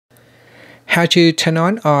how to turn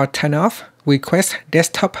on or turn off request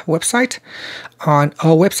desktop website on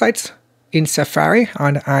all websites in Safari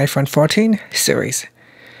on the iPhone 14 series.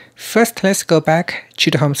 First, let's go back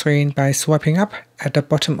to the home screen by swiping up at the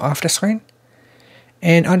bottom of the screen.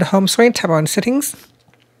 And on the home screen, tap on Settings.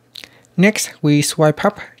 Next, we swipe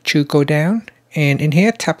up to go down, and in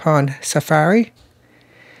here, tap on Safari.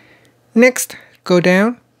 Next, go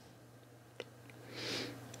down,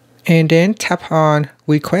 and then tap on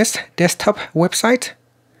Request Desktop Website.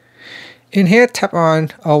 In here, tap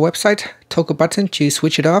on All Website toggle button to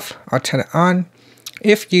switch it off or turn it on.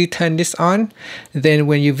 If you turn this on, then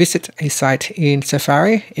when you visit a site in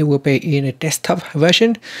Safari, it will be in a desktop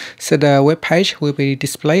version, so the web page will be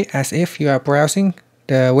displayed as if you are browsing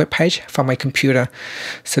the web page from a computer.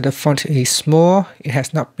 So the font is small. It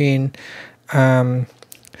has not been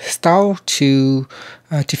styled to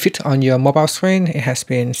fit on your mobile screen. It has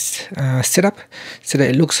been set up so that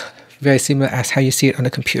it looks very similar as how you see it on the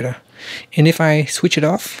computer. And if I switch it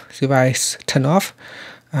off, so if I turn off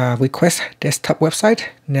Request Desktop Website,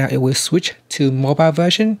 now it will switch to mobile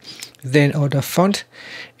version. Then all the font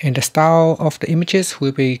and the style of the images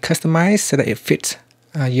will be customized so that it fits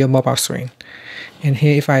your mobile screen. And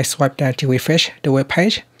here, if I swipe down to refresh the web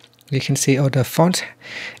page, you can see all the font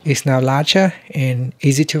is now larger and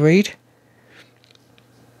easy to read.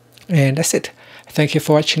 And that's it. Thank you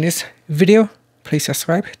for watching this video. Please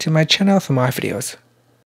subscribe to my channel for more videos.